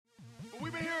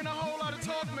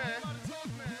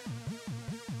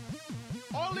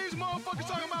All these motherfuckers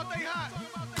talking about they hot.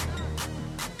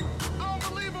 I don't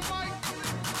believe them, Mike.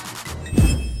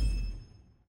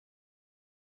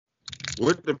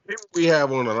 With the people we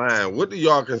have on the line, what do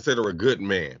y'all consider a good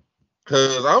man?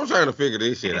 Cause I'm trying to figure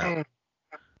this shit out.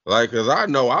 Like, cause I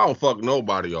know I don't fuck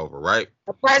nobody over, right?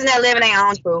 A person that live in their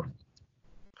own truth.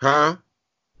 Huh?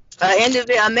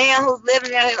 A man who's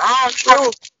living in his own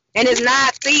truth and is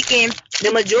not seeking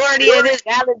the majority of his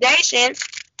validation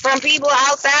from people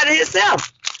outside of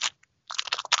himself.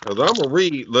 Cause I'm gonna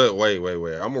read. Look, wait.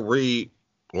 I'm gonna read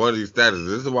one of these statuses.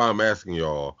 This is why I'm asking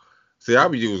y'all. See, I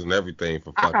be using everything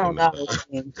for I don't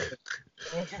fucking.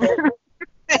 know.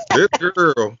 This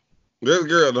girl.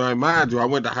 Now, mind you, I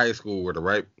went to high school with her,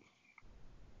 right?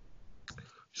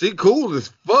 She cool as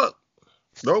fuck.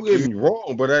 Don't get me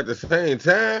wrong, but at the same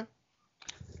time,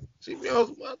 she be on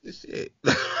some other shit.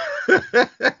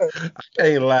 I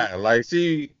can't lie. Like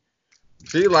she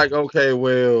like, okay,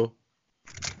 well,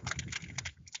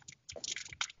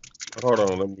 hold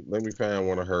on. Let me find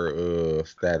one of her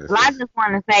statuses. Well, I just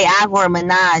want to say, Awkward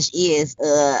Ménage is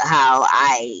how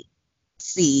I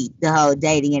see the whole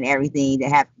dating and everything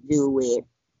that have to do with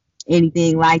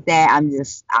anything like that. I'm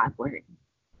just awkward.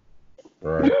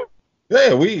 Right.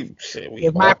 Yeah,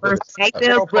 It's my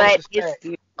perspective, but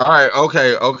it's all right.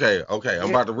 Okay. I'm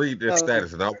about to read this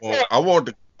status, and I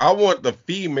want the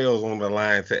females on the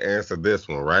line to answer this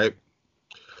one, right?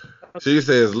 She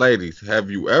says, ladies,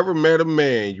 have you ever met a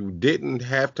man you didn't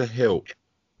have to help,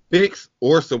 fix,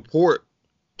 or support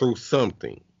through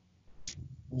something?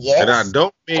 yes. And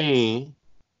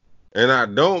I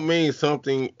don't mean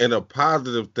something in a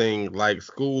positive thing like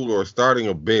school or starting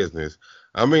a business.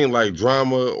 I mean like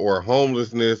drama or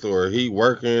homelessness or he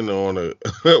working on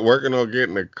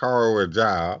getting a car or a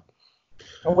job.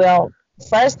 Well,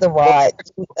 first of all,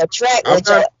 to attract I'm with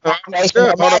your not,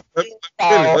 aspirational hold on,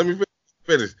 lifestyle. let me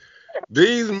finish.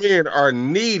 These men are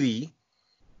needy.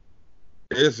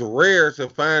 It's rare to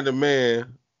find a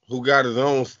man who got his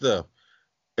own stuff.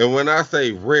 And when I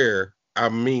say rare, I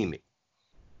mean it.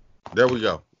 There we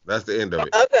go. That's the end of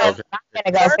it. Okay. I'm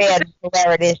gonna go say it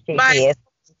whatever this shit is.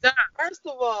 First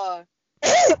of all,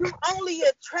 you only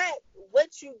attract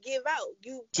what you give out.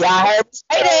 Y'all heard me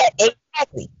say that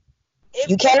exactly. If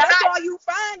You cannot. that's all you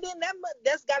find, then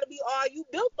that's got to be all you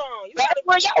built on. That's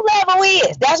where your level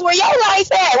is. That's where your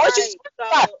life at. What you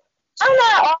about? I'm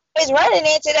not always running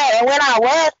into that. And when I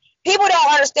was, people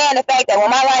don't understand the fact that when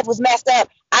my life was messed up,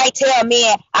 I tell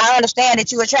men, I understand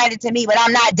that you're attracted to me, but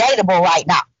I'm not dateable right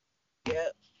now.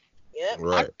 Yep.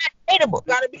 Right. I'm not dateable.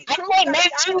 Gotta be I true. can't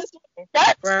make you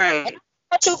nuts. Right.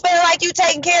 But you feel like you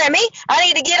taking care of me, I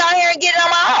need to get on here and get it on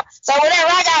my own. So whatever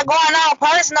I got going on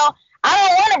personal, I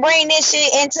don't want to bring this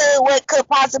shit into what could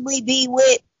possibly be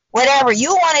with whatever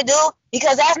you want to do,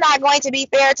 because that's not going to be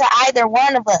fair to either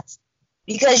one of us.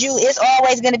 Because it's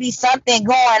always going to be something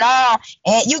going on,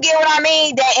 and you get what I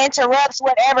mean, that interrupts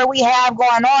whatever we have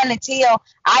going on until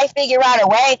I figure out a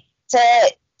way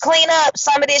to clean up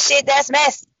some of this shit that's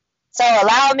messy. So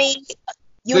allow me,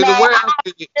 I'm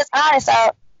just honest.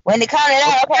 So when it comes to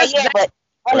that, okay, yeah, but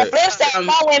on the flip side, some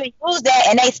women use that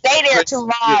and they stay there too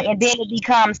long, and then it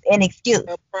becomes an excuse.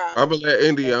 I'm gonna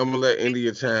let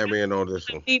India chime in on this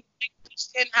one. And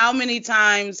how many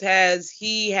times has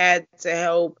he had to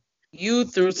help you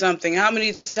through something? How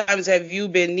many times have you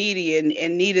been needy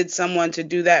and needed someone to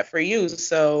do that for you?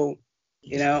 So,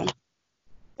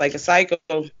 like a cycle.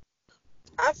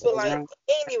 I feel like it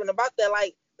ain't even about that.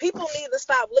 Like, people need to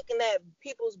stop looking at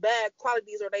people's bad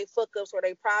qualities or they fuck ups or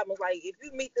they problems. Like, if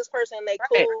you meet this person and they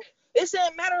cool, it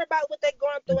shouldn't matter about what they're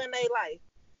going through in their life.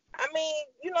 I mean,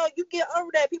 you get over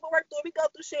that. People work through it. We go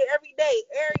through shit every day.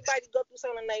 Everybody go through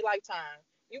something in their lifetime.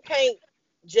 You can't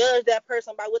judge that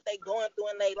person by what they going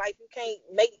through in their life. You can't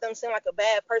make them seem like a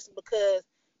bad person because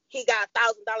he got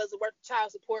 $1,000 worth of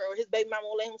child support, or his baby mama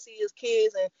won't let him see his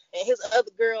kids, and his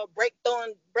other girl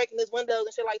breaking his windows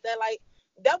and shit like that. Like,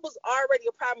 that was already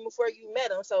a problem before you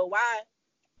met him. So why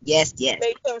yes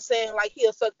make him saying like he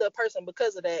a fucked up person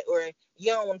because of that, or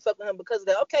you don't want to fuck with him because of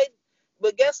that? Okay,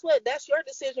 but guess what? That's your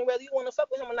decision whether you want to fuck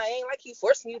with him or not. It ain't like he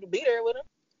forcing you to be there with him.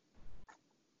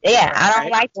 Yeah, I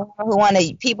don't like the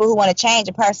people who want to change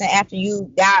a person after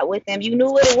you got with them. You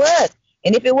knew what it was,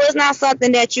 and if it was not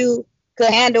something that you could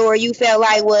handle or you felt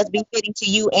like was befitting to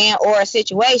you and or a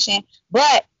situation.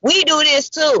 But we do this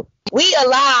too. We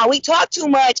talk too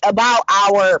much about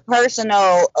our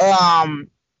personal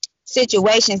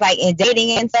situations, like in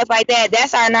dating and stuff like that.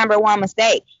 That's our number one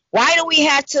mistake. Why do we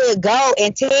have to go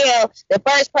and tell the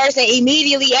first person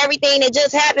immediately everything that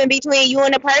just happened between you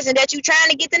and the person that you're trying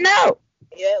to get to know?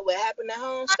 Yeah, what happened at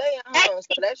home, stay at home.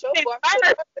 So that's your fault.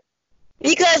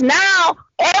 Because now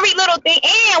every little thing,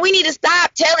 and we need to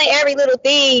stop telling every little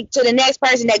thing to the next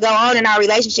person that go on in our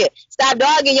relationship. Stop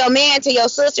dogging your man to your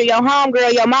sister, your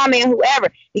homegirl, your mama, and whoever,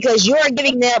 because you're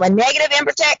giving them a negative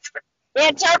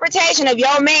interpretation of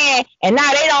your man, and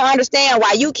now they don't understand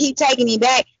why you keep taking him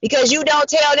back, because you don't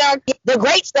tell them the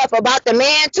great stuff about the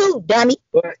man too, dummy.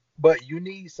 But you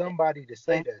need somebody to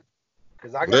say that,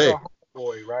 because I got a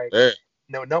homeboy, right?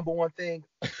 No, number one thing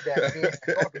that me and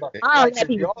talk about,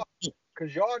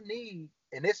 because y'all need,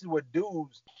 and this is what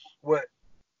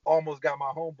almost got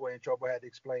my homeboy in trouble. I had to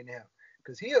explain to him,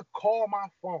 because he'll call my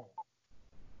phone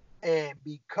and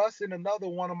be cussing another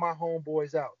one of my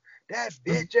homeboys out. That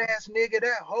bitch ass nigga,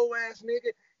 that hoe ass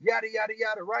nigga, yada yada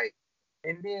yada, right?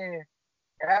 And then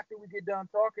after we get done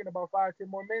talking, about 5-10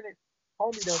 more minutes,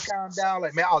 homie done calm down,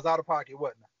 like, man, I was out of pocket,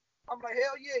 wasn't I? I'm like,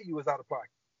 hell yeah, you was out of pocket.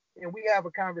 And we have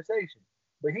a conversation.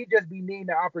 But he just be needing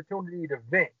the opportunity to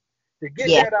vent, to get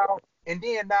that out, and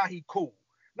then now he cool.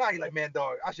 Now he like, man,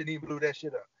 dog, I shouldn't even blew that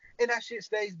shit up. And that shit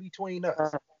stays between us.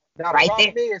 Now the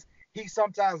problem is, he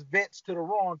sometimes vents to the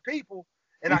wrong people,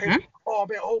 and I hear, oh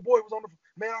man, old boy was on the,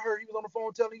 man, I heard he was on the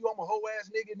phone telling you I'm a hoe ass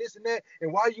nigga and this and that,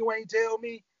 and why you ain't tell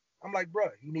me? I'm like, bro,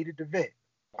 he needed to vent.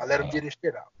 I let him get his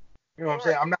shit out. You know what I'm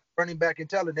saying? I'm not running back and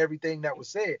telling everything that was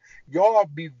said. Y'all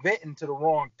be venting to the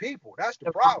wrong people. That's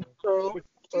the problem. But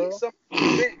you need something to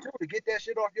vent to get that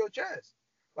shit off your chest.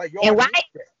 Like, y'all need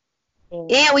that.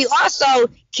 And we also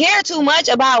care too much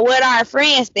about what our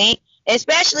friends think,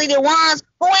 especially the ones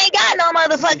who ain't got no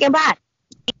motherfucking body.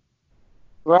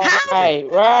 Right.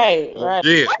 Yeah. What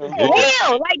the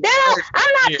hell? Like that,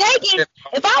 I'm not taking.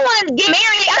 If I wanted to get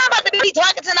married, I'm not about to be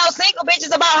talking to no single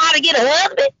bitches about how to get a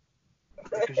husband.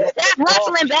 That's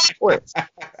hustling backwards.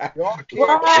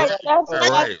 Right.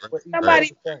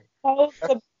 Somebody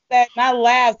posted that, and I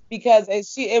laughed because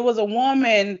it was a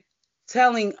woman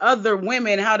telling other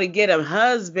women how to get a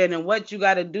husband and what you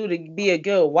got to do to be a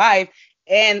good wife.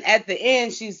 And at the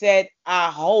end, she said, I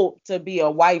hope to be a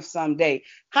wife someday.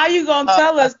 How you going to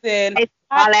tell us then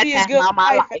how to be a good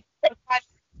wife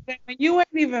when you ain't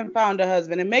even found a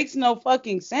husband? It makes no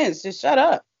fucking sense. Just shut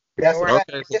up.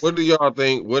 Okay, so what do y'all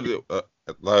think? What do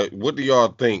y'all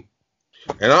think?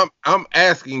 And I'm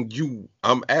asking you.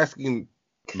 I'm asking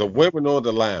the women on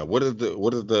the line. What is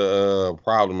the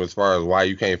problem as far as why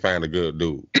you can't find a good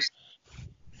dude?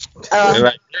 And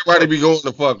like, everybody be going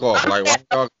the fuck off. Like, why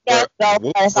y'all? I'm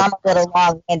a little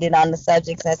long-winded on the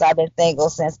subject since I've been single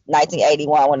since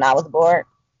 1981 when I was born.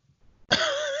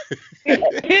 I'm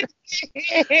just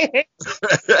saying,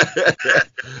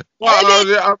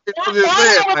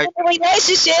 like,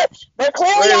 relationship, but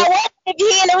clearly I wasn't. If you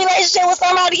in a relationship with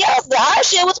somebody else, our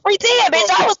shit was pretend, bitch.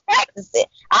 I was practicing.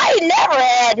 I ain't never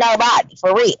had nobody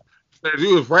for real.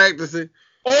 You was practicing?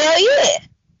 Hell yeah.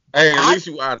 Hey, at least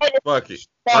you out of the bucket.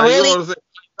 Like, really, you know what I'm saying?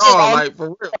 No, like, for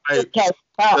real. Like,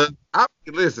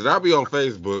 I be on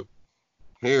Facebook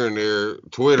here and there,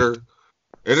 Twitter,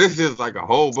 and it's just like a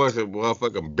whole bunch of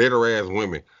motherfucking bitter ass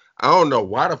women. I don't know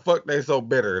why the fuck they so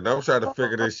bitter, and I'm trying to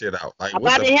figure this shit out. Like,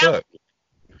 what the fuck?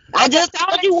 I just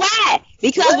told you why.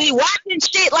 Because we watching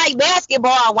shit like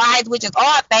Basketball Wives, which is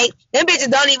all fake. Them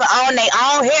bitches don't even own their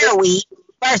own hair weave,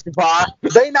 first of all.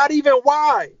 They not even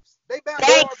wives. They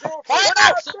actual wives.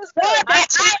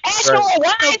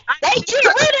 They get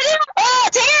rid of them,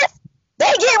 Terrence. They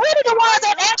get rid of the ones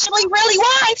that actually really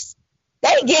wives.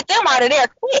 They get them out of there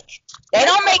quick. They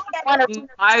don't make one or two.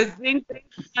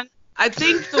 I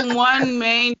think the one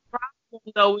main problem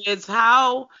though is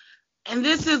how, and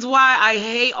this is why I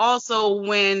hate also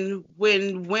when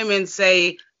women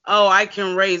say, "Oh, I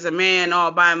can raise a man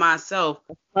all by myself."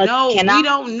 No, we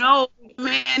don't know who the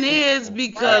man is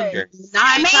because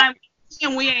 9 times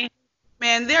 10 we ain't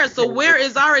man there. So where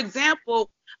is our example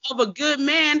of a good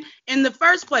man in the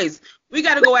first place? We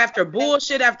got to go after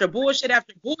bullshit after bullshit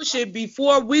after bullshit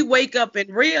before we wake up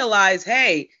and realize,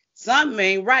 hey, something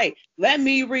ain't right. Let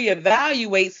me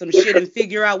reevaluate some shit and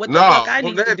figure out what the fuck I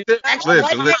need to do.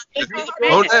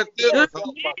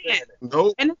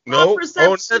 And it's our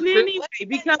perception anyway,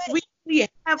 because we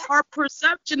have our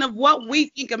perception of what we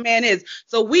think a man is.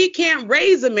 So we can't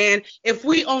raise a man if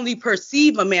we only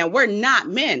perceive a man. We're not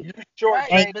men.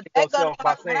 I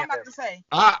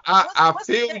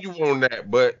feel you on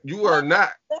that, but you are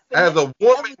not as a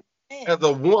woman. As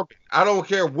a woman, I don't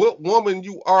care what woman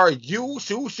you are, you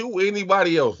shoot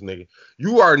anybody else, nigga.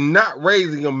 You are not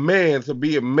raising a man to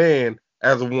be a man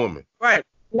as a woman. Right.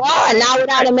 No, not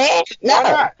without a man. No. Why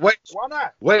not? Wait, Why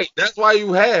not? wait. That's why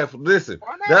you have. Listen.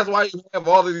 Why not? That's why you have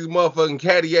all of these motherfucking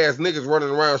catty ass niggas running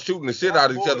around shooting the shit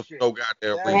out of each other for no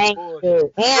goddamn reason. Thank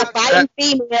you. And fighting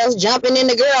females, jumping in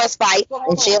the girls' fight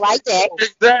and shit like that.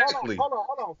 Exactly. Hold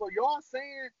on. So y'all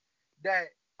saying that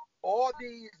all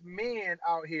these men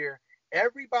out here,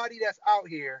 everybody that's out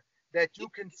here that you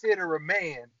consider a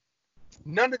man,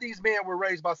 none of these men were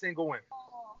raised by single women.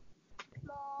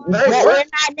 But we're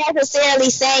not necessarily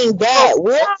saying that.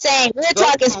 We're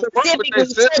talking specifically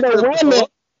to the women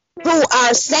who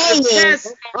are saying,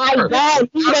 I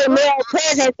don't need a male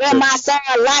presence in my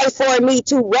son's life for me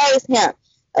to raise him.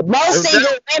 Most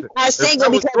single women are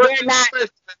single because they're not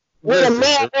with a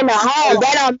man in the home.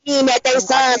 That don't mean that their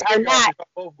sons are not.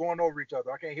 Both going over each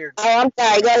other. I can't hear. Oh, I'm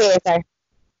sorry. Go ahead, sir. I'm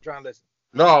trying to listen.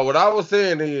 No, what I was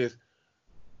saying is,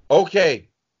 okay,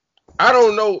 I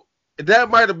don't know.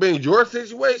 That might have been your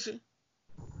situation,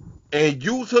 and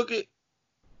you took it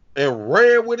and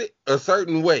ran with it a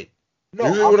certain way. No,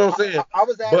 you hear what I'm saying? I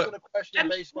was asking a question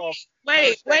based off.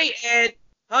 Wait, Ed.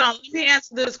 Hold on. Let me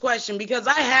answer this question because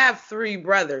I have 3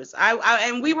 brothers.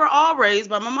 And we were all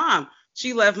raised by my mom.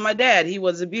 She left my dad. He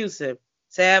was abusive.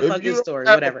 Sad fucking story.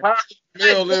 Whatever. I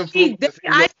think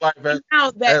now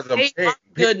that they are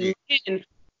good men.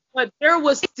 But there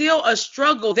was still a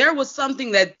struggle. There was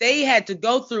something that they had to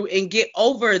go through and get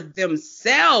over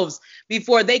themselves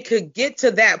before they could get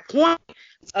to that point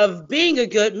of being a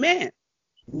good man.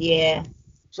 Yeah.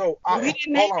 So hold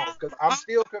on, because I'm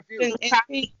still confused.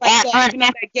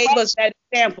 That gave us that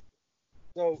example.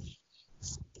 So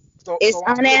it's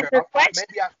unanswered question.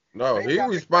 No, he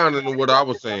responded to what I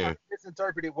was saying. I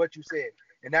misinterpreted what you said,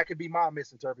 and that could be my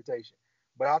misinterpretation.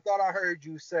 But I thought I heard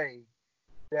you say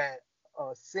that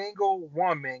a single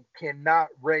woman cannot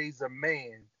raise a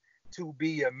man to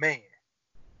be a man.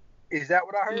 Is that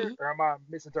what I heard, or am I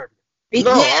misinterpreting?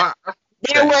 No,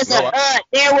 there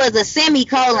was a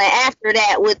semicolon after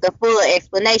that with the full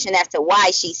explanation as to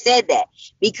why she said that.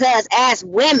 Because as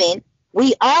women,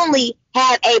 we only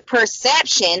have a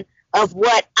perception of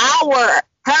what our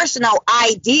personal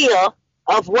ideal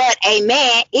of what a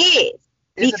man is.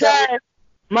 Because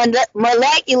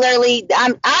molecularly,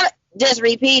 I'm just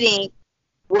repeating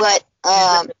what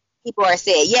people are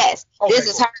saying. Yes, okay,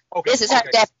 this is her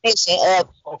definition of,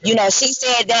 she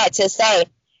said that to say,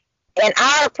 and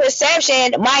our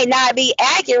perception might not be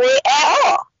accurate at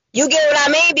all. You get what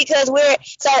I mean? Because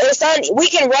we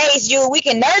can raise you, we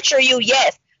can nurture you,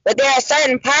 yes, but there are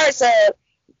certain parts of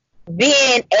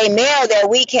being a male that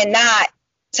we cannot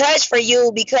touch for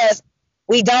you because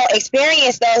we don't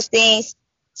experience those things,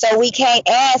 so we can't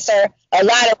answer a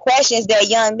lot of questions that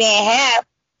young men have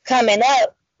coming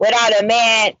up without a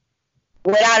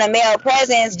male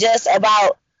presence, just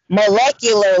about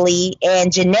molecularly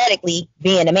and genetically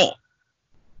being a man.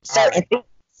 Certain things.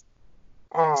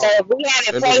 So if we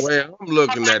have a place, the way I'm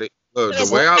looking at it, the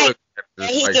way I look at it,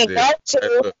 he can go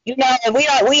to,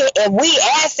 if we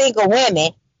as single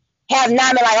women have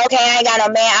not been like, okay, I ain't got no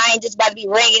man, I ain't just about to be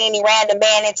bringing any random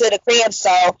man into the crib,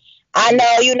 so I know,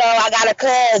 I got a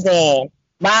cousin,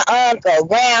 my uncle,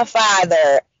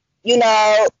 grandfather,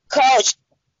 coach.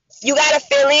 You got to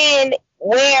fill in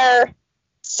where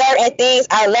certain things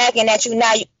are lacking that you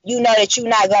know that you're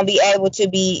not going to be able to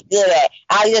be good at.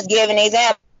 I'll just give an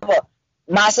example.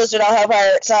 My sister don't help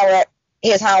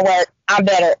his homework. I'm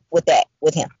better with that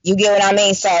with him. You get what I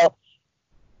mean? So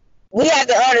we have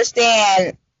to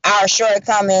understand our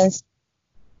shortcomings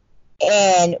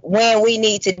and when we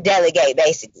need to delegate,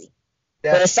 basically.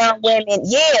 For some women,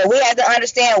 we have to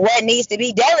understand what needs to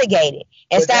be delegated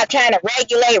and stop trying to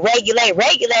regulate,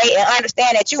 and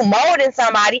understand that you molding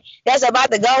somebody that's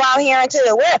about to go out here into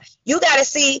the world. You got to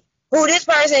see who this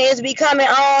person is becoming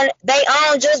on they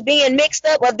own, just being mixed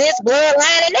up with this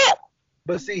bloodline and that.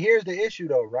 But see, here's the issue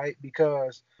though, right?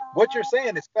 Because what you're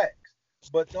saying is facts,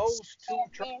 but those two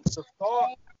trains of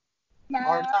thought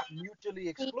are not mutually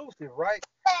exclusive, right?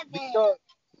 Because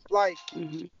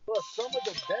some of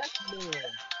the best men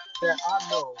that I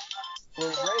know were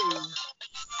raised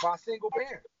by single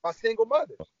parents, by single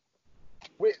mothers.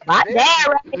 My dad,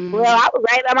 well, I was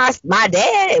raised by my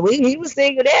dad. He was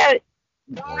single dad.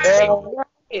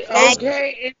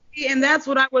 Okay, and that's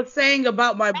what I was saying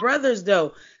about my brothers,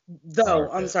 though.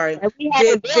 I'm sorry.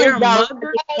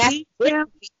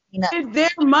 Did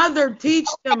their mother teach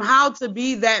them how to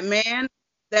be that man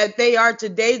that they are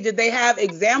today? Did they have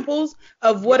examples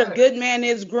of what a good man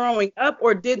is growing up,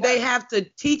 or did they have to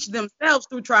teach themselves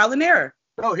through trial and error?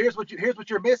 No, here's what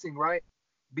you're missing, right?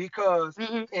 Because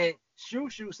and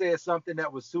Shushu said something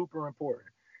that was super important.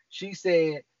 She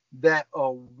said that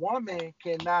a woman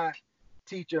cannot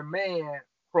teach a man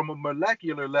from a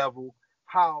molecular level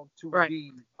how to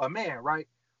be a man, right?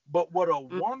 But what a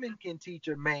woman can teach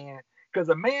a man, because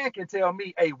a man can tell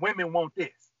me, hey, women want this.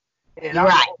 And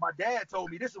my dad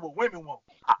told me this is what women want.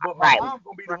 But my mom's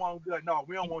going to be the one who'll be like, no,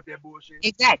 we don't want that bullshit.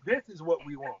 Exactly. This is what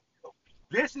we want.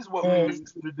 This is what we need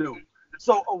you to do.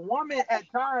 So a woman at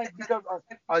times, because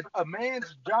a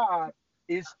man's job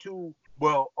is to,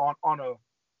 well, on a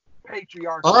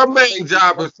patriarchy. Our main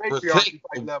job is to protect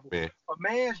level. A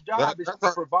man's job is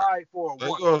to provide for a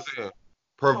woman.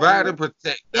 Provide and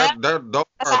protect. Yeah. That's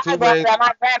how my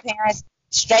grandparents,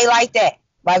 straight like that.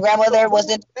 My grandmother was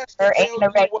in her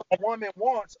what a woman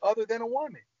wants other than a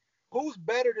woman. Who's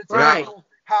better to tell you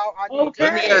how I need to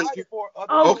provide for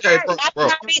other Okay, bro.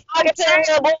 I be talking to the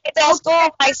little boys at school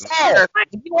like, sir,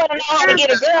 if you want to know how to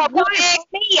get a girl, come ask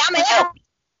me. I'm going to help you.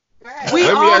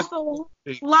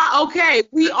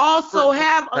 We also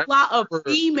have a lot of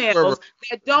females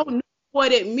that don't know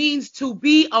what it means to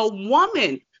be a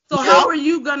woman. So how are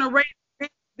you gonna raise to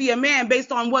be a man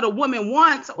based on what a woman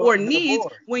wants or needs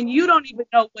when you don't even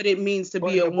know what it means to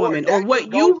be a woman or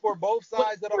what you for both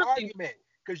sides of the argument?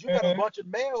 Because you got a bunch of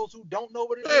males who don't know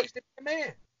what it means to be a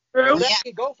man. True. So that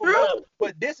can go for both.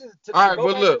 But this is all right.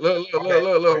 But look.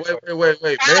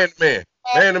 Wait.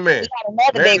 Man to man.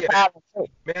 Another big problem too.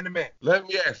 Man to man. Let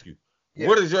me ask you,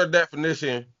 what is your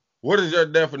definition? What is your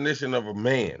definition of a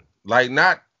man? Like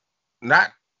not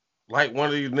like one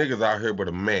of these niggas out here, but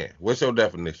a man. What's your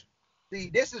definition? See,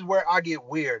 this is where I get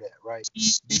weird at, right?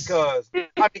 Because I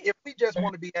mean, if we just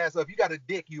want to be ass up, you got a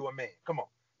dick, you a man. Come on,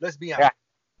 let's be honest.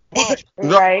 But,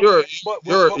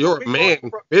 you're a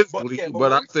man physically,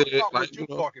 but I said like what you're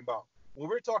talking about. When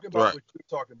we're talking about what you're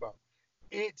talking about,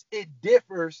 it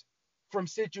differs from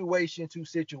situation to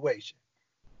situation.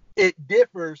 It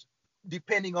differs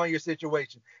depending on your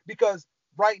situation. Because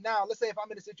right now, let's say if I'm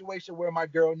in a situation where my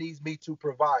girl needs me to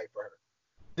provide for her,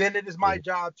 then it is my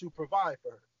job to provide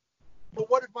for her. But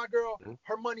what if my girl,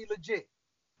 her money legit,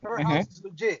 her house is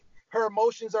legit, her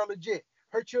emotions are legit,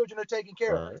 her children are taken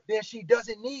care of, then she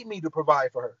doesn't need me to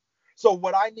provide for her. So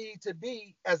what I need to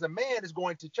be as a man is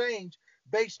going to change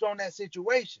based on that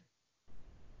situation.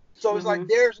 So it's like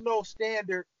there's no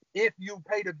standard. If you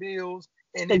pay the bills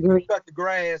and if you cut the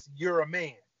grass, you're a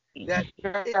man. That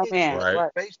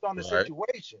it's based on the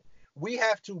situation. We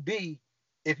have to be,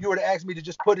 if you were to ask me to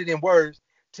just put it in words,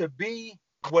 to be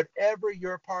whatever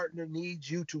your partner needs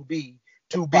you to be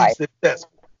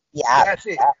successful. Yeah, that's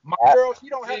it. My girl, she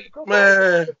don't have to cook.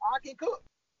 Man, I can cook.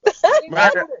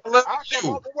 Man, I love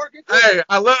you. Hey,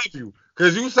 I love you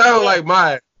because you sound like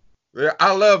mine.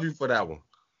 I love you for that one.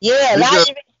 Yeah,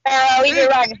 we've been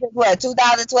rocking since what,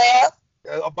 2012?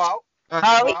 About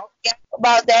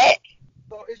that.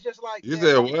 So it's just like you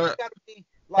said what?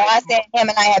 Like, I said him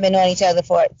and I have been knowing each other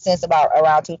since about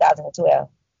around 2012.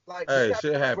 Like, hey,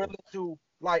 shit happens.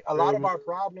 Like a lot of our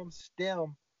problems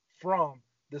stem from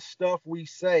the stuff we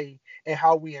say and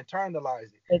how we internalize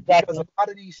it. Exactly. Because a lot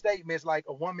of these statements, like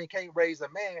a woman can't raise a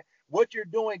man, what you're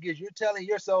doing is you're telling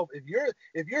yourself, if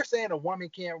you're saying a woman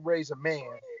can't raise a man,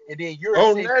 and then you're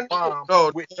a single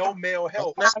mom with no male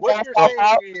help, what you're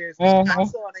saying is my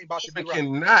son ain't about to be right.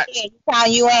 Cannot. Yeah, you count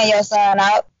you and your son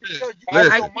out.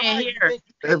 I can't hear.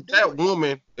 If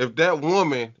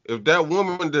that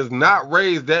woman does not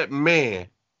raise that man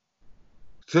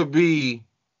to be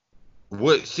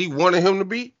what she wanted him to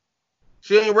be,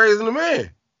 she ain't raising the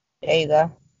man. There you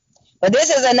go. But this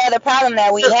is another problem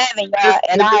that we have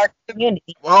in our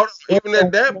community. Well, even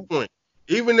at that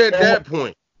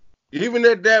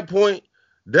point,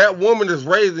 that woman is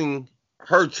raising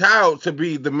her child to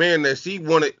be the man that she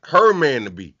wanted her man to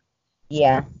be.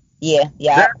 Yeah.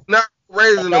 That's not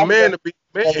raising a man to be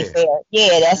a man.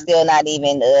 Yeah, that's still not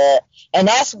even and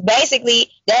that's basically,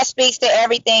 that speaks to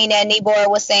everything that Neboy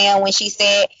was saying when she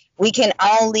said we can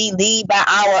only lead by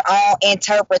our own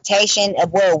interpretation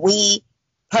of what we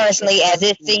personally, as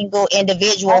this single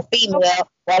individual female,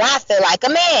 what I feel like a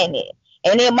man is.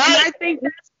 And it might, I think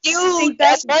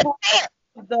that's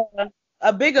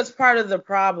a biggest part of the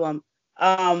problem.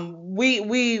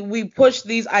 We push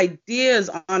these ideas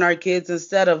on our kids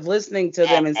instead of listening to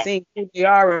them and seeing who they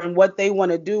are and what they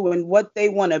want to do and what they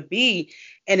want to be,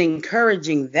 and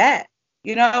encouraging that,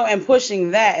 and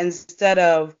pushing that instead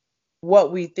of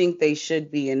what we think they should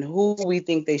be and who we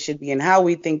think they should be and how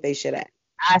we think they should act.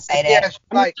 I say that.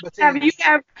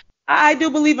 I do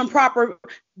believe in proper,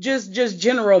 just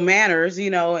general manners,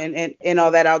 and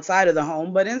all that outside of the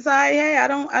home. But inside, hey, I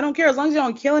don't care, as long as you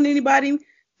don't killing anybody,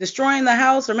 destroying the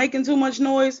house, or making too much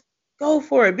noise. Go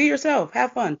for it. Be yourself.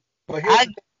 Have fun. But here's the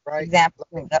thing, right? Example.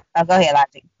 Go ahead,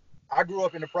 Logic. I grew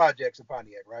up in the projects in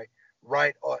Pontiac, right?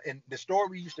 right? And the store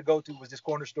we used to go to was this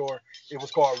corner store. It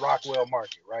was called Rockwell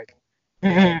Market, right?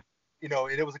 Mm-hmm. And,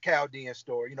 and it was a Chaldean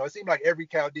store. It seemed like every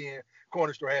Chaldean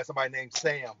corner store had somebody named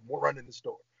Sam running the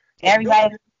store.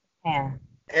 Everybody. Yeah.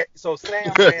 So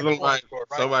Sam ran the corner store,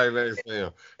 right? Somebody named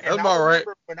Sam. That's And about right.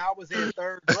 When I was in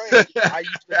 3rd grade, I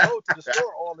used to go to the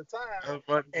store all the time.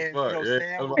 And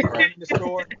Sam would be running the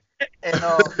store, and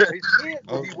his kids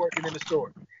would be working in the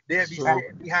store. They'd be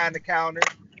sitting behind the counter.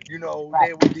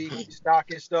 They would be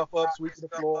stocking stuff up, sweeping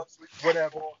the floor,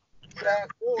 whatever.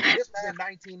 Fast forward, this was in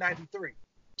 1993.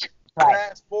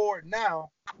 Fast forward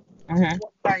now,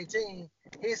 2019,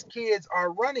 his kids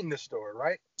are running the store,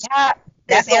 right? Yeah,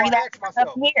 that's so everybody I asked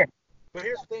myself, here. But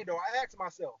here's the thing, though. I asked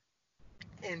myself,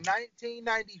 in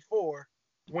 1994,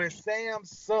 when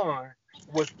Sam's son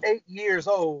was 8 years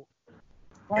old,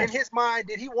 in his mind,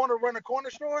 did he want to run a corner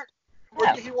store? Or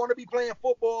did he want to be playing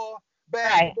football,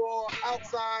 basketball,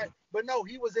 outside? But no,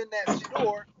 he was in that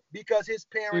store because his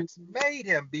parents made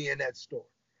him be in that store.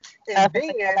 And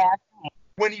then,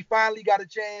 when he finally got a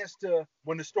chance to,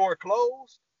 when the store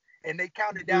closed, and they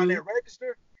counted down that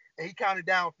register, and he counted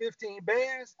down 15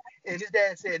 bands, and his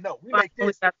dad said, no, we make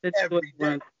this every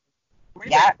day. We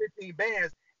make 15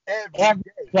 bands every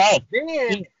day.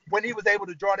 Then, when he was able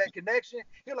to draw that connection,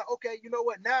 he was like, okay, you know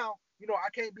what, now, I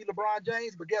can't be LeBron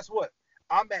James, but guess what?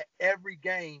 I'm at every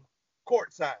game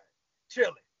courtside,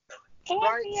 chilling.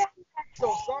 Right?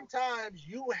 So sometimes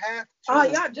you have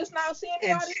to y'all just now seeing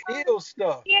instill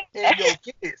stuff in your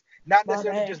kids. Not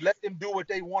necessarily just let them do what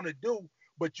they want to do,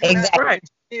 but you have to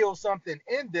instill something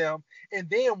in them. And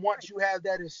then once you have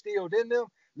that instilled in them,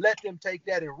 let them take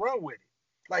that and run with it.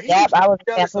 Like he was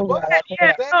jealous of us.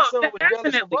 Samson was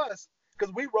jealous of us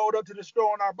because we rode up to the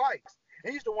store on our bikes.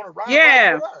 He used to want to ride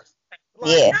bikes with us.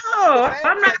 Like, no,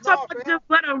 I'm not talking about just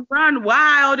let them run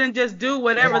wild and just do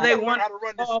whatever they want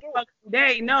all fucking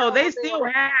day. No, they still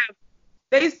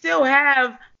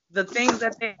have the things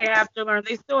that they have to learn.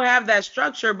 They still have that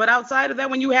structure, but outside of that,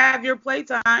 when you have your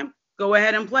playtime, go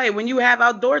ahead and play. When you have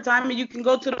outdoor time and you can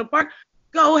go to the park,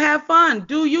 go have fun.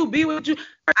 Do you be with you?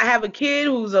 I have a kid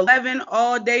who's 11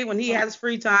 all day. When he has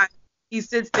free time, he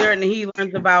sits there and he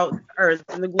learns about Earth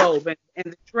and the globe and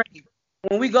the trade.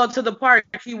 When we go to the park,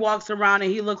 he walks around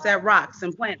and he looks at rocks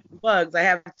and plants and bugs. I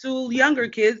have 2 younger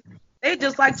kids. They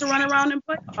just like to run around and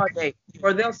play all day.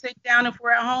 Or they'll sit down if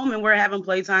we're at home and we're having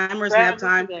playtime or snap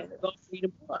time. Go read a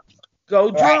book.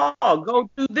 Go draw. Go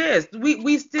do this.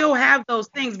 We still have those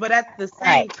things, but at the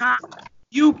same time,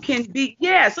 you can be,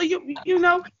 so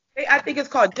I think it's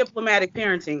called diplomatic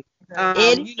parenting. You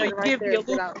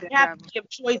have to give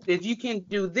choices. You can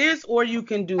do this or you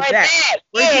can do that.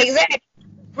 Yeah, exactly.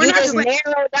 We're not just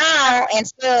narrow down and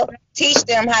still teach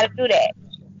them how to do that.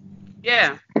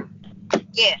 Yeah.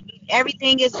 Yeah.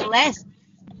 Everything is a lesson.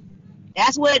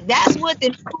 That's what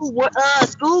the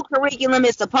school curriculum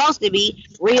is supposed to be.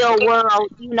 Real world,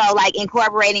 like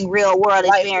incorporating real world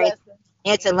experience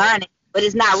into learning, but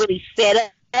it's not really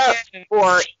set up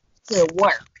for it to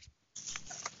work.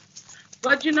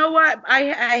 But you know what?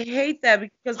 I hate that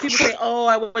because people say, oh,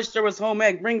 I wish there was home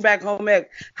ec. Bring back home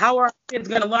ec. How are kids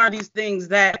going to learn these things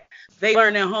that they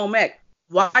learn in home ec?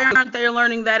 Why aren't they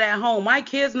learning that at home? My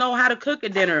kids know how to cook a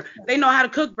dinner. They know how to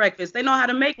cook breakfast. They know how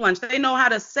to make lunch. They know how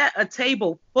to set a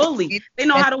table fully. They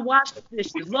know how to wash the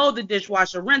dishes, load the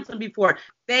dishwasher, rinse them before.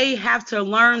 They have to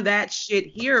learn that shit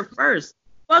here first.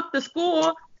 Fuck the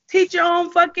school. Teach your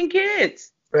own fucking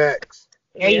kids. Facts.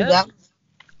 There you go.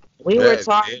 We were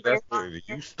talking.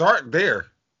 You start there.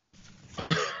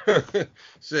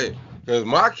 Shit. Because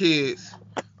my kids,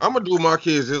 I'm going to do my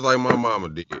kids just like my mama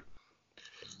did.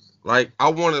 Like, I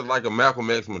wanted like a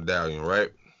Malcolm X medallion, right?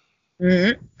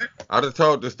 Mm-hmm. I just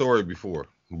told this story before,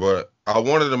 but I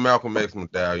wanted a Malcolm X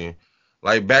medallion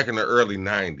like back in the early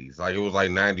 90s. Like, it was like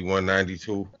 91,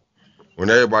 92, when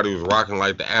everybody was rocking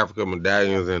like the Africa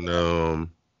medallions and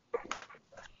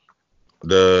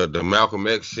the Malcolm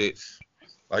X shits.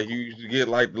 Like, you used to get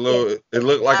like the little, it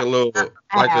looked like a little,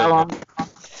 like a,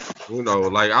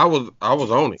 like I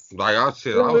was on it. Like, I was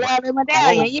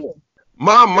like,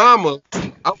 my mama,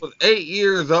 I was 8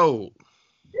 years old.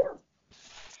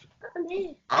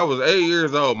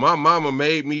 My mama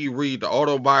made me read the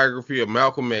autobiography of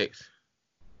Malcolm X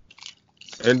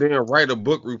and then write a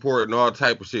book report and all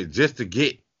type of shit just to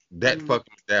get that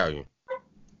fucking medallion.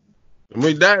 I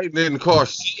mean, that didn't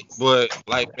cost shit, but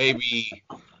like maybe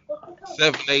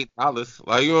 $7, $8.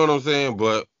 Like, you know what I'm saying?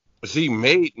 But she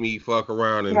made me fuck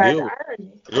around and deal with it.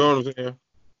 You know what I'm saying?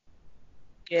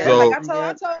 Yeah, so, like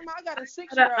I told him I got a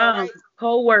 6-year-old, right?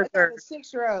 Co-worker. I got a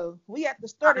 6-year-old. We at the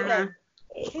store today.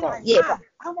 He's like,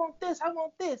 I want this. I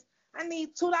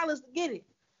need $2 to get it.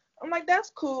 I'm like, that's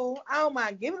cool. I don't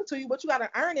mind giving it to you, but you gotta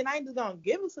earn it. I ain't just gonna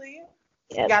give it to you.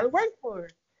 Yep. You gotta work for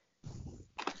it.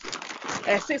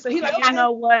 That's it. So he like, you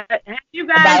know what? Have you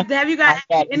guys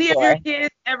any of your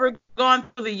kids ever gone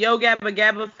through the Yo Gabba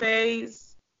Gabba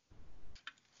phase?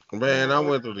 Man, I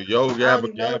went through the Yo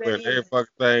Gabba Gabba and every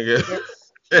fucking thing.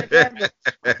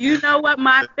 You know what?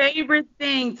 My favorite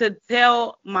thing to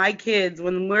tell my kids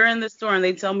when we're in the store and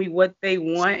they tell me what they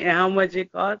want and how much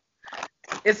it costs,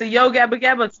 it's a Yo Gabba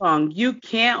Gabba song. You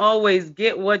can't always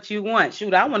get what you want.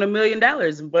 Shoot, I want $1 million,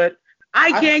 but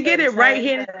I can't get it right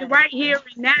here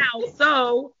and now.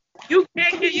 So you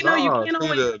can't get, you can't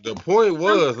always. The point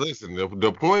was, listen,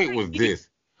 the point was this.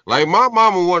 Like, my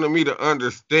mama wanted me to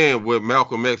understand what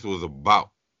Malcolm X was about.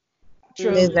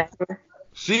 True. Exactly.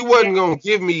 She wasn't gonna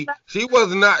give me. She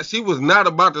was not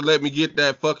about to let me get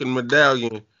that fucking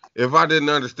medallion if I didn't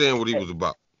understand what he was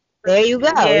about. There you go.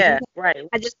 Yeah, right.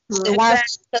 I just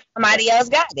somebody else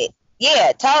got it.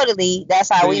 Yeah, totally. That's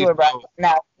how we were brought up.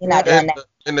 No, you're not doing that.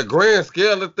 In the grand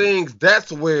scale of things,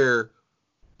 that's where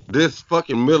this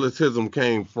fucking militism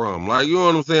came from. Like, you know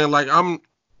what I'm saying? Like, I'm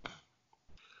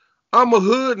a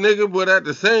hood nigga, but at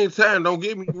the same time, don't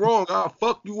get me wrong, I'll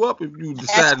fuck you up if you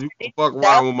decide you can fuck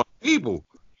around with my people.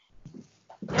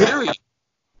 Period.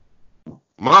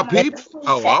 My people,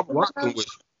 I'm rocking with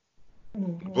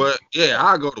you. But yeah,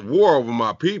 I go to war over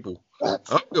my people. I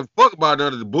don't give a fuck about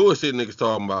none of the bullshit niggas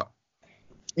talking about.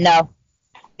 No.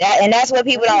 And that's what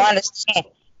people don't understand.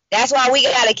 That's why we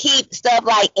gotta keep stuff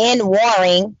like in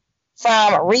warring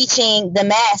from reaching the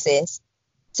masses.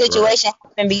 Situation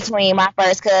happened between my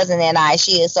first cousin and I.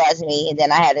 She assaulted me, and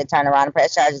then I had to turn around and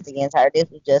press charges against her. This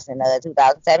was just in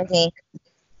 2017.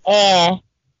 And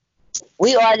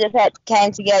we all just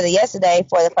came together yesterday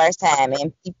for the first time,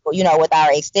 and people, with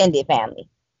our extended family.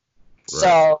 Right.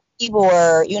 So people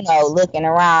were, looking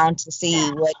around to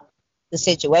see what the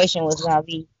situation was going to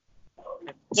be.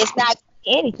 It's not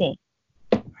anything.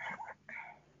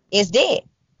 It's dead.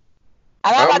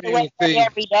 I'm about to wake up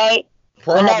every day.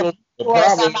 Somebody with the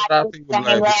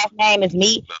same last name as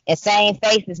me and same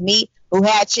face as me who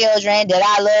have children that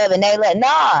I love and they love.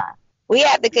 Nah, we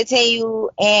have to continue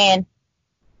and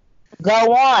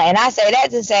go on. And I say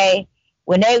that to say,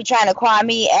 when they were trying to call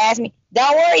me, ask me,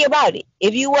 don't worry about it.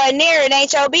 If you wasn't there, it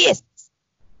ain't your business.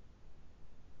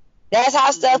 That's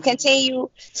how stuff continue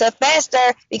to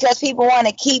fester because people want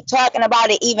to keep talking about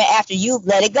it even after you've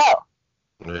let it go.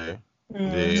 Yeah.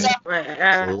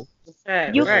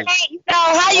 So, you can't,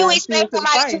 how you expect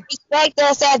somebody to respect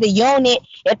us as a unit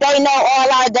if they know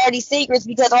all our dirty secrets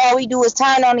because all we do is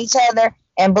turn on each other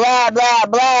and blah, blah,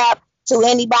 blah to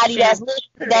anybody that's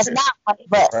not one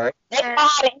of us. Right. They know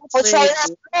how to infiltrate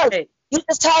us first. You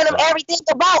just told them everything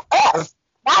about us,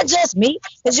 not just me,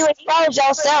 because you exposed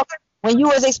yourself when you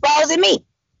was exposing me.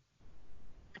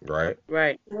 Right.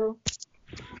 Right.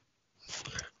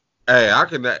 Hey, I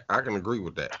can agree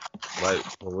with that. Like,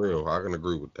 for real, I can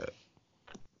agree with that.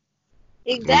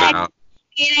 Exactly.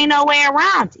 It ain't no way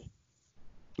around it.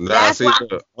 Nah, see,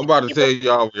 I'm about to tell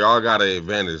y'all got an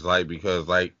advantage, like, because,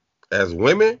 like, as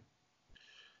women,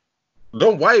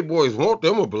 them white boys want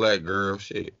them a black girl,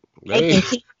 shit. They can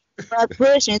keep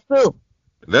pushing too.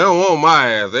 They don't want my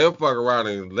ass. They'll fuck around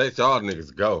and let y'all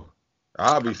niggas go.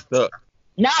 I'll be stuck.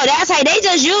 No, that's how they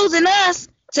just using us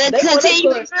to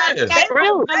continue.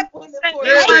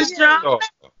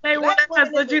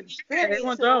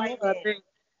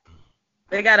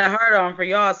 They got a hard on for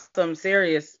y'all, something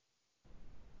serious.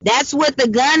 That's what the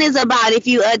gun is about. If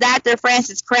you, Dr.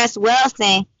 Francis Cress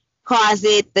Welsing calls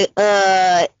it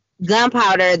the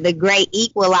gunpowder, the great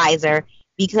equalizer,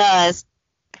 because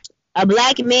a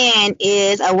black man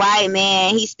is a white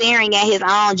man. He's staring at his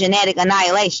own genetic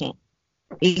annihilation.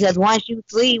 Because once you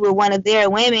sleep with one of their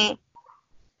women,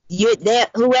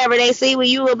 whoever they see with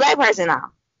you, a black person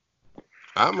now.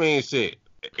 I mean, shit.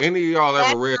 Any of y'all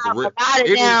ever read the look at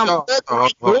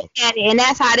it, and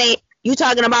that's how you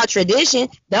talking about tradition.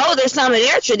 Those are some of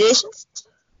their traditions.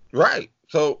 Right.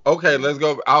 So, okay, let's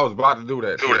go. I was about to do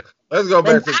that. Let's go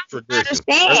back to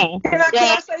tradition. Can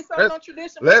I say something on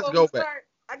tradition? Let's go back.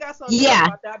 I got something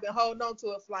about that. I've been holding on to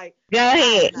it for like. Go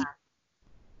ahead.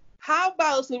 How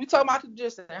about, so we talking about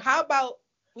tradition, how about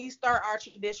we start our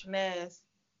tradition as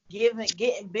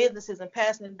getting businesses and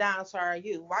passing it down to our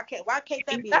youth? Why can't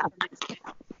that be a tradition?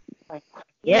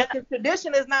 Yeah, because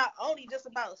tradition is not only just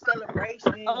about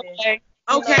celebration.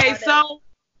 Okay. So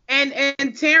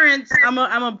and Terrence, I'm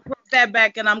gonna put that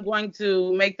back and I'm going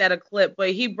to make that a clip. But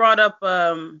he brought up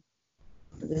a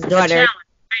challenge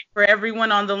for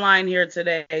everyone on the line here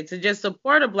today to just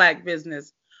support a black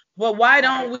business. But why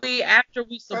don't we, after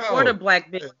we support a black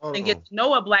business and get to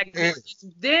know a black business,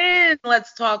 then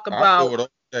let's talk about growing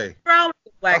a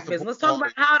black business. Let's talk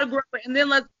about how to grow it, and then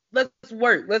let's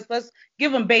work. Let's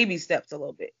give them baby steps a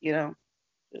little bit,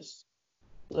 just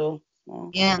a little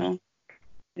small. Yeah.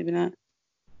 Maybe not.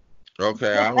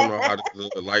 Okay, I don't know how to do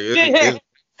it. Like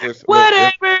it's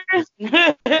whatever.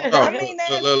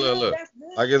 Look.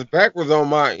 Like it's backwards on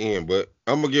my end, but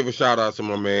I'm gonna give a shout out to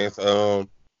my man.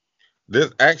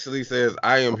 This actually says,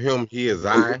 "I am him, he is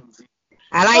I."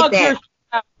 I like that.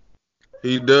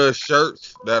 He does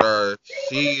shirts that are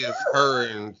 "she is her"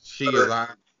 and "she is I."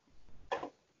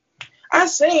 I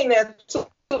seen that too.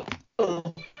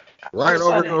 Right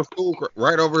over here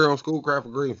on Schoolcraft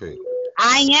of Greenfield.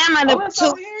 I am the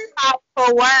two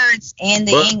powerful words in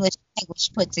the English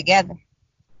language put together.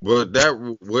 But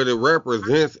what it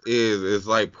represents is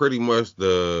like pretty much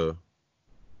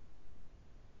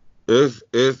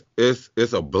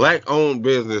it's a black owned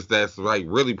business that's like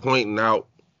really pointing out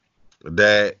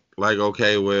that, like,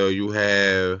 okay, well, you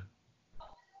have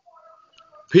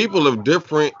people of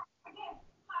different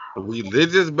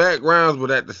religious backgrounds,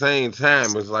 but at the same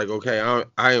time, it's like, okay,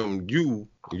 I am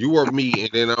you are me, and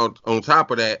then on top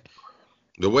of that,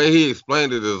 the way he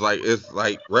explained it is like it's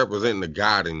like representing the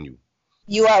God in you.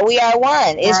 We are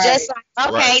one. It's just like,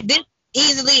 okay, this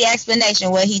easily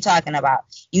explanation what he talking about.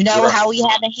 You know how we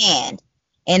have a hand,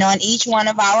 and on each one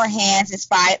of our hands is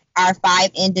our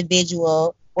five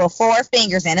individual, 4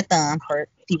 fingers and a thumb for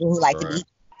people who like to be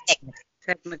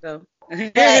technical.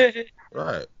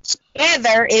 Right.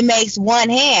 Together, it makes one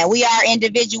hand. We are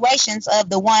individuations of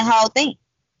the one whole thing.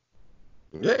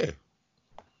 Yeah.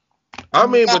 I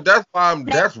mean, but that's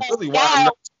really why I'm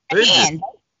not religious.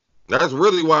 That's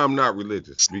really why I'm not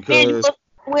religious, because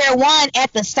we're one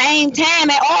at the same time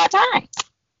at all times.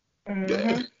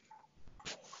 Yeah.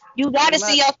 You got to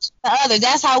see others.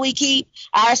 That's how we keep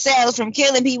ourselves from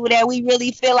killing people that we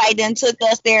really feel like then took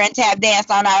us there and tap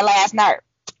danced on our last nerve.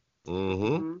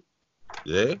 Mm-hmm.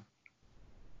 Yeah.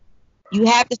 You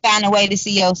have to find a way to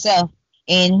see yourself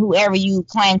in whoever you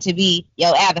claim to be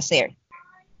your adversary.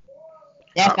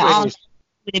 That's the only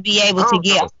way to be able to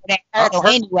get over that hurdle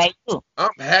anyway, too. I'm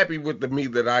happy with the me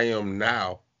that I am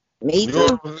now. Me too. You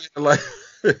know what I'm saying? Like,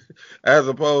 as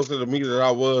opposed to the me that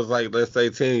I was, like, let's say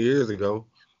 10 years ago,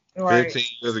 15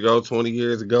 years ago, 20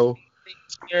 years ago.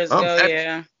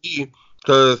 Yeah.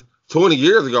 Because 20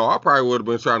 years ago, I probably would have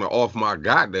been trying to off my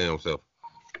goddamn self.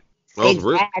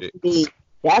 Exactly.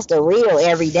 That's the real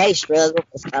everyday struggle.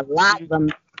 A lot of them.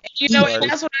 And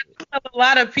that's what I tell a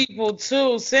lot of people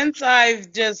too. Since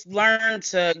I've just learned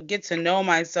to get to know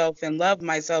myself and love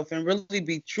myself and really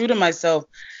be true to myself,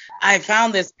 I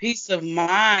found this peace of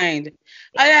mind.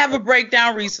 I have a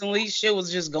breakdown recently. Shit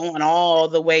was just going all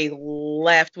the way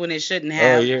left when it shouldn't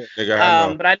have. Oh yeah,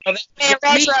 nigga, but I know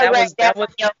that was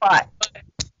your part.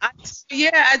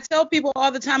 I tell people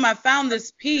all the time I found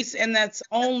this peace, and that's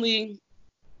only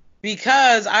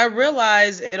because I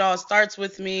realize it all starts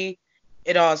with me.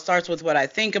 It all starts with what I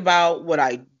think about, what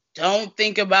I don't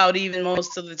think about even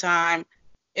most of the time.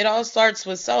 It all starts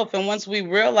with self. And once we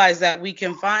realize that, we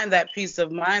can find that peace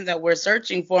of mind that we're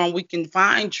searching for, and we can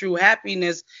find true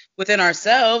happiness within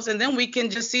ourselves. And then we can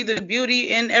just see the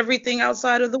beauty in everything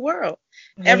outside of the world.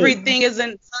 Mm-hmm. Everything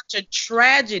isn't such a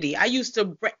tragedy. I used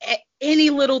to,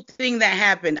 any little thing that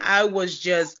happened, I was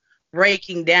just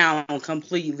breaking down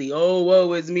completely. Oh,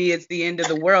 woe is me. It's the end of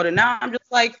the world. And now I'm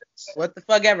just like, what the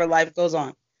fuck ever. Life goes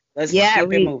on. Let's keep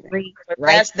it moving.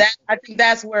 I think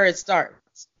that's where it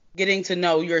starts. Getting to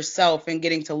know yourself and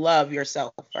getting to love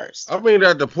yourself first. I mean,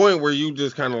 at the point where you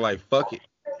just kind of like, fuck it.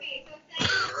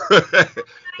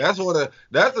 that's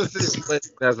a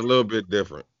situation that's a little bit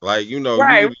different. Like, you've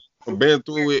been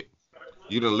through it.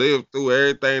 You done lived through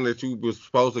everything that you was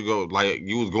supposed to go, like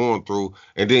you was going through,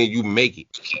 and then you make it.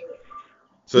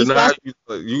 So now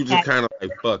you just kind of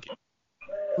like, fuck it.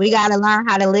 We got to learn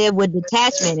how to live with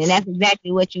detachment, and that's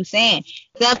exactly what you're saying.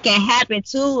 Stuff can happen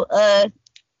to us,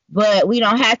 but we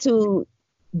don't have to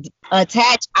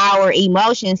attach our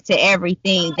emotions to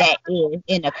everything that is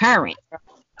in the current.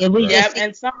 If we just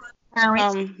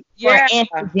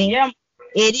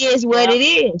it is what it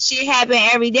is. Shit happen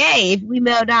every day. If we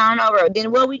melt down over it,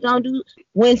 then what we gonna do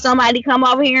when somebody come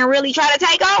over here and really try to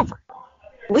take over?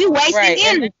 We wasted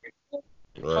energy.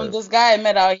 This guy I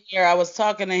met out here, I was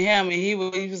talking to him, and he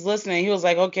was listening. He was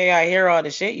like, okay, I hear all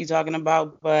the shit you talking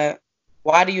about, but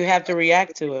why do you have to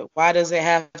react to it? Why does it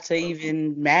have to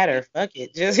even matter? Fuck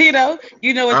it. Just, you know what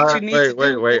you need to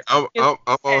do. Wait. I'm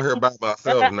on here by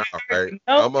myself now, right?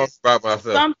 I'm on by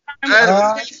myself.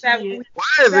 Why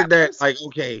is it that, like,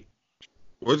 okay,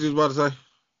 what you about to say?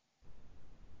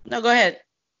 No, go ahead.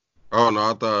 Oh no,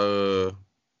 I thought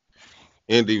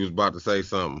Indy was about to say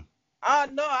something.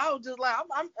 No, I was just like,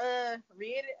 I'm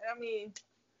reading. I mean,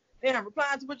 damn,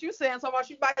 replying to what you saying. So about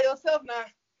you by yourself now.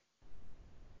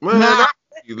 Man,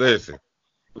 listen.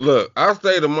 Look, I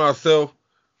say to myself,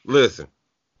 listen.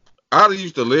 I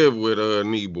used to live with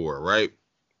Kneeboard, right?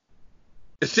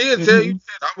 She'll tell you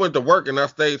that I went to work and I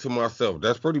stayed to myself.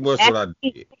 That's pretty much what I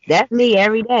did. That's me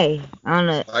every day.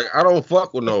 Like I don't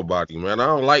fuck with nobody, man. I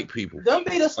don't like people. Don't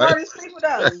be the smartest people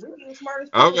though. We be the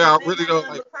smartest people. I really don't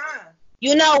like.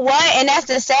 You know what? And that's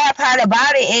the sad part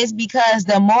about it is because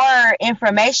the more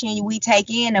information we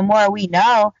take in, the more we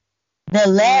know, the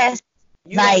less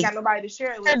you ain't got nobody to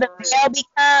share it with. The bill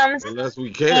becomes unless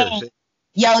we care.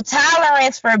 Your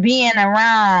tolerance for being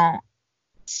around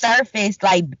surface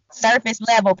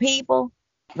level people,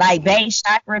 like base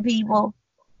chakra people,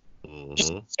 is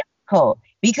difficult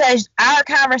because our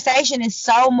conversation is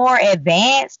so more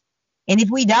advanced. And if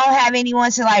we don't have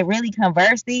anyone to like really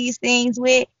converse these things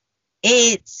with,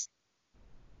 it's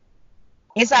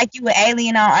like you an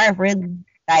alien on Earth, really.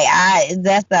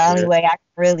 That's the only way I can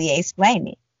really explain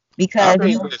it. Because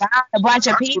you found a bunch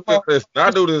of people. I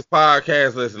do this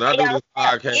podcast. Listen, I do this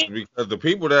podcast because the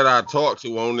people that I talk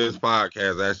to on this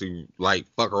podcast actually like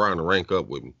fuck around and rank up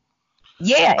with me.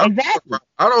 Yeah, exactly.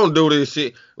 I don't do this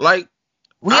shit. Like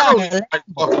I don't like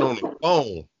fucking on the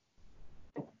phone.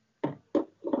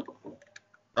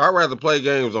 I'd rather play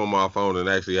games on my phone than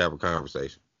actually have a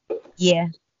conversation. Yeah.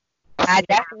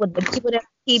 That's what the people that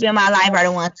keep in my life are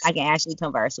the ones I can actually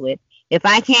converse with. If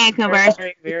I can't converse,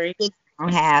 I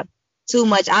don't have too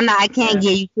much. I can't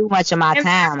give you too much of my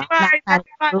time.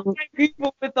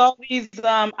 People with all these,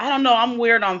 I don't know, I'm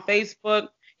weird on Facebook,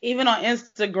 even on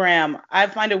Instagram. I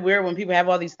find it weird when people have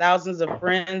all these thousands of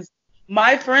friends.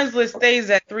 My friends list stays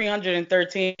at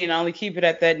 313. I only keep it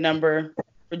at that number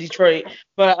for Detroit.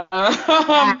 But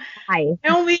I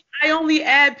only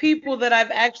add people that I've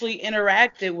actually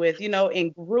interacted with, in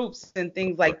groups and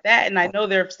things like that. And I know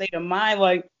their state of mind,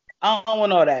 like, I don't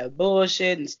want all that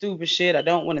bullshit and stupid shit. I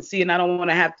don't want to see it, and I don't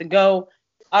want to have to go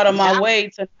out of my way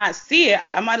to not see it.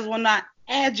 I might as well not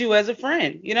add you as a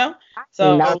friend,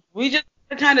 So we just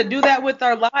kind of do that with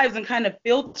our lives and kind of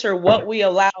filter what we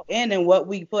allow in and what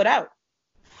we put out.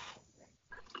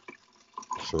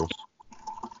 True.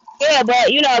 Yeah, but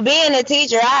being a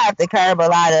teacher, I have to curb a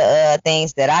lot of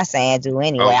things that I say and do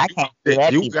anyway. I can't do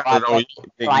that.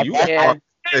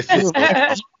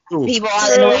 People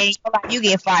all in the way, you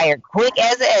get fired quick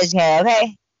as an edge have,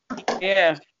 hey?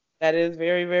 Yeah, that is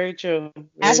very, very true.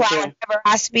 That's why whenever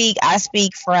I speak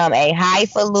from a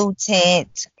highfalutin,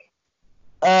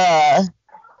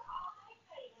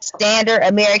 standard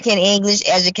American English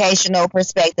educational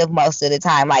perspective most of the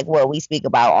time, like what we speak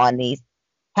about on these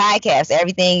podcasts.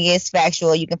 Everything is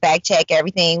factual. You can fact check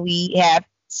everything we have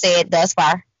said thus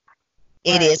far.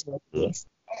 It is what it is.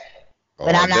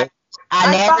 But I never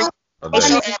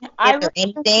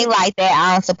anything like that.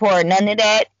 I don't support none of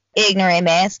that ignorant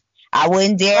mess. I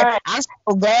wouldn't dare. Right. I'm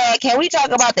so glad. Can we talk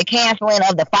about the canceling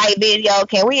of the fight video?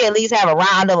 Can we at least have a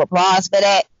round of applause for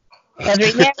that? Because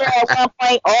remember at one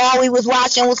point all we was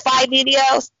watching was fight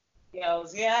videos. Yeah,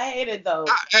 I hated those.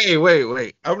 Hey,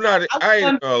 wait. I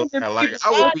ain't gonna like.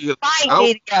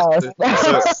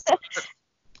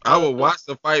 I would watch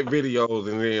the fight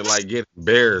videos and then like get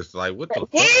embarrassed. Like what the fuck?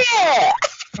 Yeah.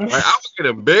 Like I would get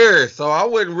embarrassed, so I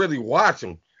wouldn't really watch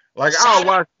them. Like I'll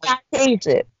watch.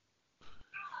 It.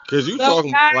 Cause you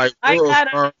talking like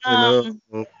I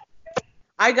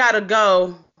gotta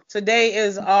go. Today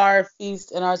is our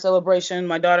feast and our celebration.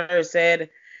 My daughter said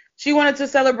she wanted to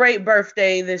celebrate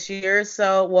birthday this year,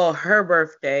 her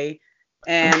birthday,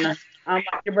 and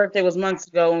your birthday was months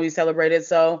ago when we celebrated,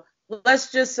 so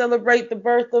let's just celebrate the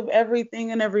birth of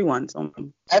everything and everyone. So,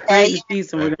 okay.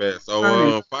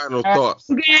 Final thoughts.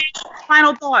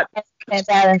 Final thoughts. And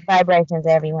balanced vibrations,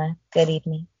 everyone. Good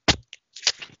evening.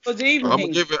 Good evening.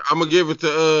 I'm gonna give it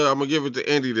to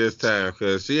Indy this time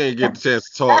because she ain't get the chance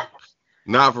to talk.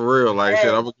 Not for real, like I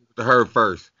said. I'm gonna give it to her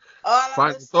first. All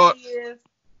I'm gonna say is,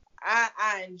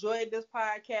 I enjoyed this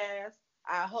podcast.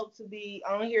 I hope to be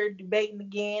on here debating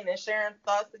again and sharing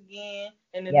thoughts again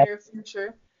in the near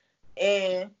future.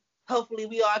 And hopefully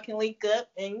we all can link up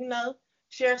and,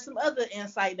 share some other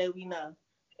insight that we know.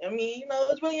 I mean,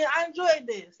 it's really, I enjoyed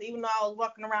this, even though I was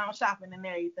walking around shopping and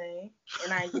everything,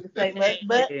 and I didn't get to say much,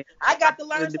 but I got to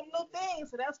learn some new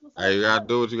things, so that's what's up. Hey, you gotta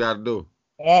do what you gotta do.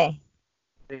 Hey.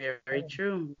 Very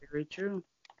true. Very true.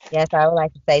 Yes, I would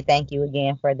like to say thank you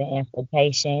again for the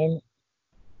invitation.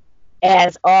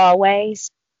 As always,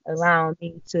 allowing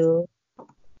me to,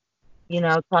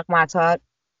 talk my talk,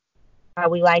 how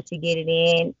we like to get it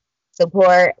in,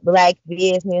 support Black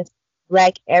business,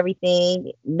 Black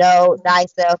everything. Know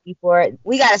thyself before.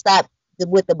 We gotta stop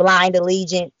with the blind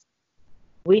allegiance.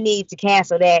 We need to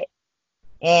cancel that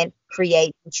and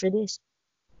create a tradition.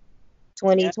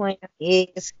 2020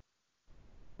 is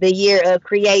the year of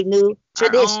create new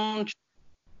traditions.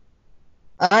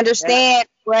 Understand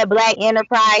what Black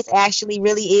enterprise actually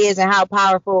really is and how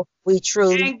powerful we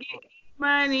truly and get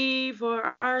money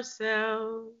for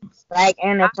ourselves. Black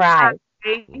enterprise.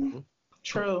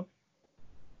 True.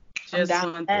 Just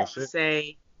want to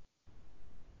say.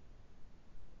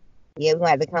 Yeah, we're gonna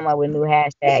have to come up with a new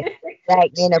hashtag.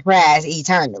 Black enterprise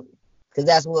eternally. Because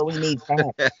that's what we need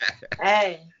to have.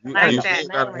 Hey, like you that.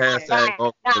 Got a hashtag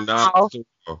Awkward Ménage.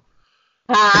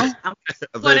 Huh? I'm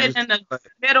put it in the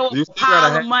middle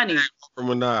pile of money.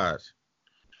 Awkward Ménage.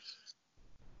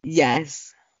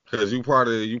 Yes. Cause you part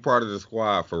of the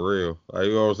squad for real. Like,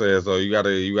 you know what I'm saying? So you gotta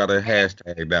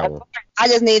hashtag that one. I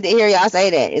just need to hear y'all say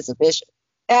that. It's official.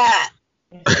 I'm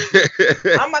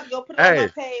about to go put it on my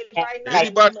page right now.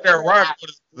 Anybody that rock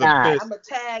with is I'm gonna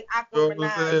tag Awkward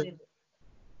Ménage.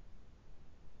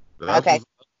 Okay.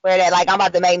 Wear that. Like, I'm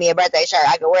about to make me a birthday shirt.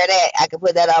 I can wear that. I can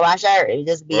put that on my shirt and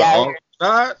just be out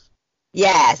here.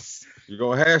 Yes. You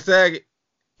gonna hashtag it?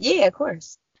 Yeah, of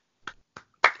course.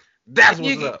 That's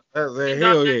what's up. That's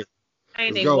hell yeah.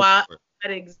 What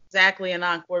exactly an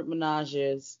Awkward Ménage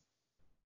is.